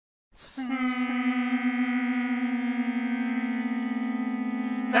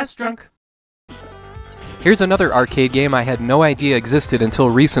SNESdrunk. Here's another arcade game I had no idea existed until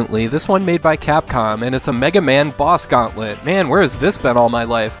recently, this one made by Capcom, and it's a Mega Man boss gauntlet. Man, where has this been all my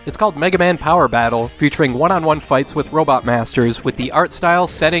life? It's called Mega Man Power Battle, featuring one-on-one fights with Robot Masters, with the art style,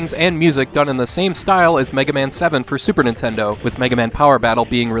 settings, and music done in the same style as Mega Man 7 for Super Nintendo, with Mega Man Power Battle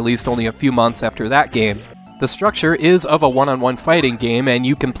being released only a few months after that game. The structure is of a one-on-one fighting game, and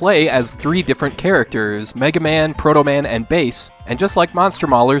you can play as 3 different characters, Mega Man, Proto Man, and Bass. And just like Monster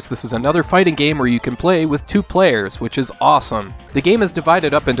Maulers, this is another fighting game where you can play with 2 players, which is awesome. The game is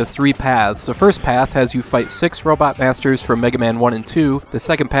divided up into 3 paths. The first path has you fight 6 Robot Masters from Mega Man 1 and 2, the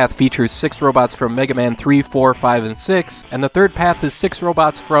second path features 6 robots from Mega Man 3, 4, 5, and 6, and the third path is 6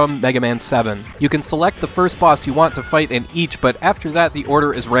 robots from Mega Man 7. You can select the first boss you want to fight in each, but after that the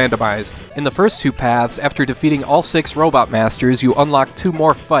order is randomized. In the first 2 paths, after defeating all 6 Robot Masters, you unlock 2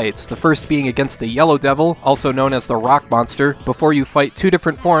 more fights, the first being against the Yellow Devil, also known as the Rock Monster, before you fight 2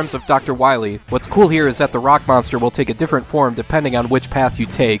 different forms of Dr. Wily. What's cool here is that the Rock Monster will take a different form depending on which path you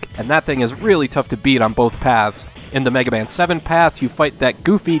take, and that thing is really tough to beat on both paths. In the Mega Man 7 path, you fight that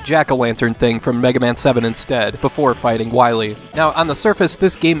goofy jack-o'-lantern thing from Mega Man 7 instead, before fighting Wily. Now, on the surface,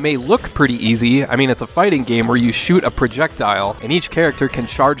 this game may look pretty easy. I mean, it's a fighting game where you shoot a projectile, and each character can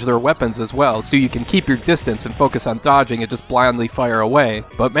charge their weapons as well, so you can keep your distance and focus on dodging and just blindly fire away.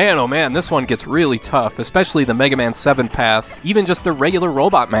 But man, oh man, this one gets really tough, especially the Mega Man 7 path. Even just the regular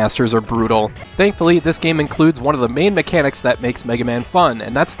Robot Masters are brutal. Thankfully, this game includes one of the main mechanics that makes Mega Man fun,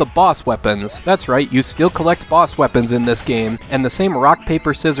 and that's the boss weapons. That's right, you still collect boss weapons in this game, and the same rock,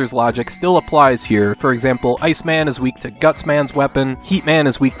 paper, scissors logic still applies here. For example, Iceman is weak to Gutsman's weapon, Heatman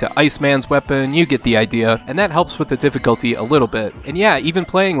is weak to Iceman's weapon, you get the idea, and that helps with the difficulty a little bit. And yeah, even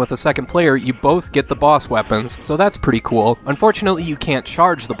playing with a second player, you both get the boss weapons, so that's pretty cool. Unfortunately, you can't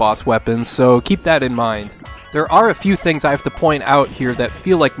charge the boss weapons, so keep that in mind. There are a few things I have to point out here that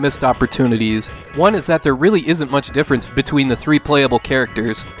feel like missed opportunities. One is that there really isn't much difference between the 3 playable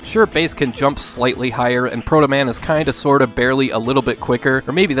characters. Sure, Bass can jump slightly higher, and Proto Man is kinda sorta barely a little bit quicker,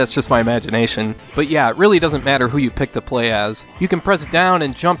 or maybe that's just my imagination. But yeah, it really doesn't matter who you pick to play as. You can press down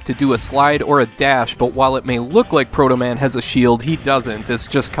and jump to do a slide or a dash, but while it may look like Proto Man has a shield, he doesn't, it's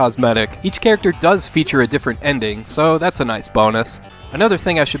just cosmetic. Each character does feature a different ending, so that's a nice bonus. Another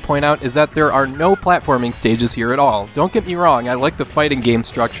thing I should point out is that there are no platforming stages here at all. Don't get me wrong, I like the fighting game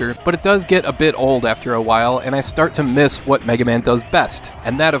structure, but it does get a bit old after a while, and I start to miss what Mega Man does best.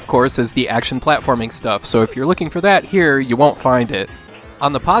 And that, of course, is the action platforming stuff, so if you're looking for that here, you won't find it.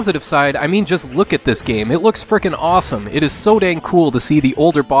 On the positive side, I mean, just look at this game. It looks frickin' awesome. It is so dang cool to see the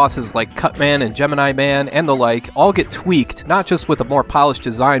older bosses like Cutman and Gemini Man and the like all get tweaked, not just with a more polished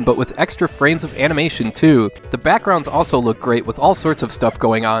design, but with extra frames of animation too. The backgrounds also look great with all sorts of stuff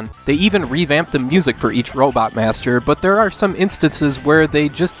going on. They even revamped the music for each Robot Master, but there are some instances where they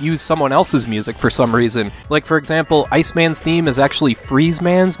just use someone else's music for some reason. Like for example, Iceman's theme is actually Freeze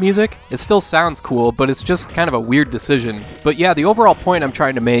Man's music. It still sounds cool, but it's just kind of a weird decision. But yeah, the overall point I'm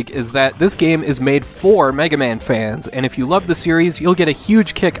trying to make is that this game is made for Mega Man fans, and if you love the series, you'll get a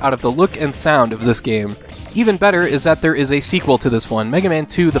huge kick out of the look and sound of this game. Even better is that there is a sequel to this one, Mega Man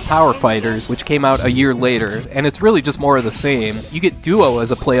 2 The Power Fighters, which came out a year later, and it's really just more of the same. You get Duo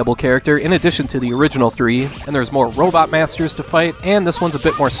as a playable character in addition to the original 3, and there's more Robot Masters to fight, and this one's a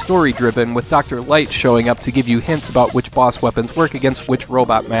bit more story-driven, with Dr. Light showing up to give you hints about which boss weapons work against which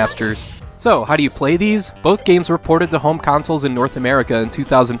Robot Masters. So, how do you play these? Both games were ported to home consoles in North America in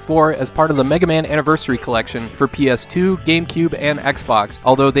 2004 as part of the Mega Man Anniversary Collection for PS2, GameCube, and Xbox,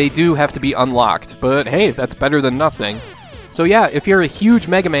 although they do have to be unlocked, but hey, that's better than nothing. So yeah, if you're a huge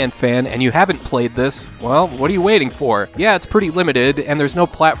Mega Man fan and you haven't played this, well, what are you waiting for? Yeah, it's pretty limited, and there's no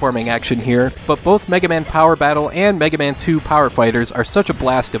platforming action here, but both Mega Man Power Battle and Mega Man 2 Power Fighters are such a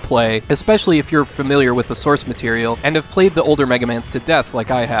blast to play, especially if you're familiar with the source material and have played the older Mega Mans to death like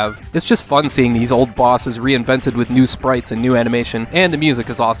I have. It's just fun seeing these old bosses reinvented with new sprites and new animation, and the music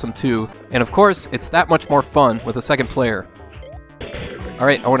is awesome too. And of course, it's that much more fun with a second player.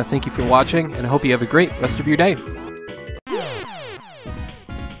 Alright, I want to thank you for watching, and I hope you have a great rest of your day.